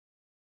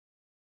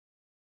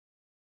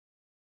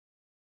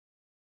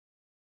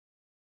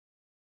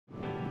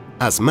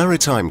As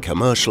maritime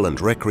commercial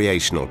and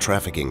recreational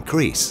traffic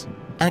increase,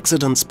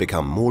 accidents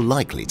become more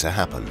likely to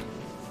happen.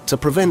 To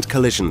prevent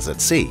collisions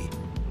at sea,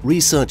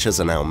 researchers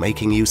are now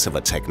making use of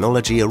a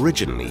technology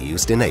originally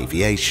used in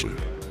aviation.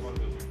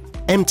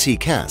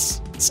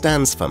 MTCAS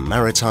stands for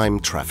Maritime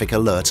Traffic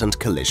Alert and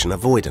Collision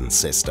Avoidance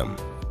System.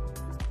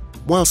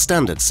 While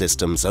standard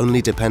systems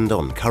only depend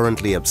on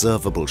currently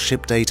observable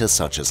ship data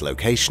such as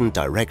location,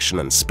 direction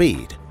and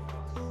speed,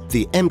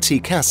 the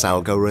MTCAS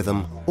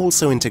algorithm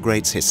also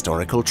integrates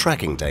historical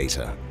tracking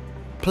data,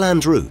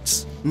 planned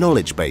routes,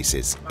 knowledge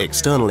bases,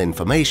 external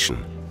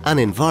information, an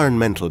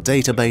environmental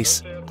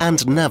database,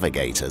 and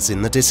navigators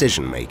in the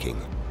decision-making.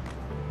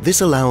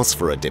 This allows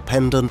for a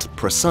dependent,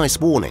 precise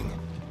warning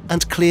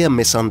and clear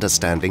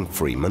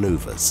misunderstanding-free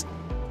manoeuvres.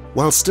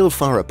 While still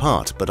far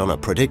apart but on a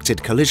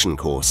predicted collision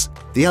course,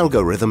 the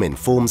algorithm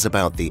informs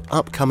about the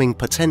upcoming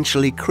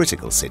potentially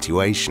critical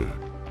situation.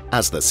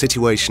 As the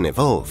situation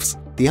evolves,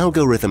 the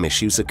algorithm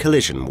issues a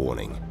collision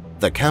warning.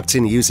 The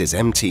captain uses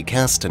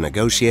MTCAS to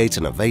negotiate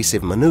an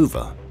evasive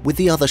maneuver with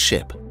the other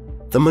ship.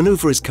 The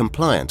maneuver is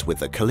compliant with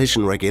the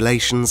collision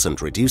regulations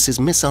and reduces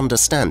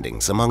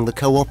misunderstandings among the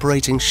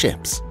cooperating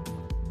ships.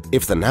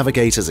 If the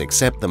navigators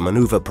accept the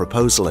maneuver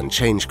proposal and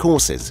change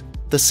courses,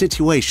 the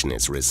situation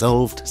is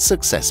resolved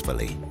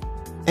successfully.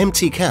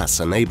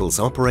 MTCAS enables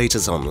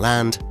operators on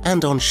land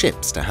and on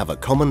ships to have a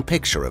common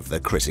picture of the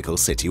critical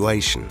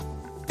situation.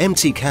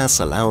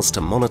 MTCAS allows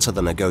to monitor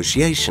the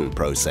negotiation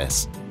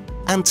process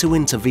and to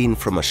intervene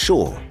from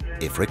ashore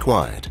if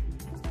required.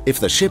 If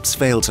the ships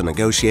fail to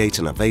negotiate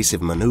an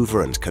evasive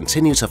maneuver and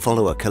continue to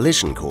follow a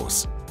collision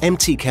course,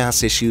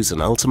 MTCAS issues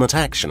an ultimate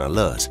action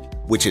alert,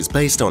 which is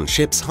based on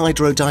ship's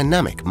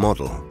hydrodynamic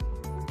model.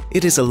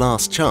 It is a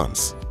last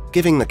chance,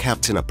 giving the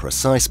captain a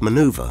precise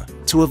maneuver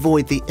to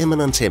avoid the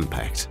imminent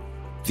impact.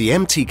 The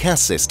MTCAS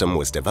system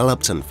was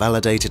developed and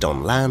validated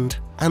on land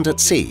and at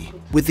sea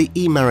with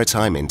the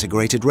Maritime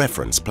Integrated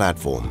Reference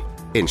Platform,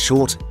 in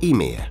short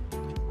EMIR.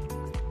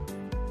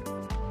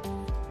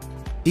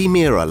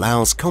 EMIR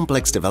allows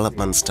complex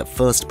developments to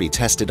first be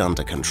tested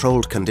under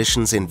controlled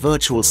conditions in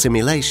virtual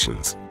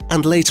simulations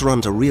and later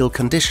under real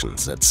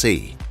conditions at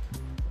sea.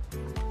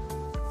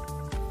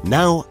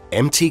 Now,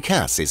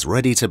 MTCAS is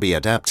ready to be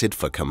adapted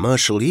for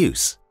commercial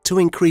use to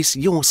increase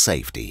your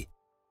safety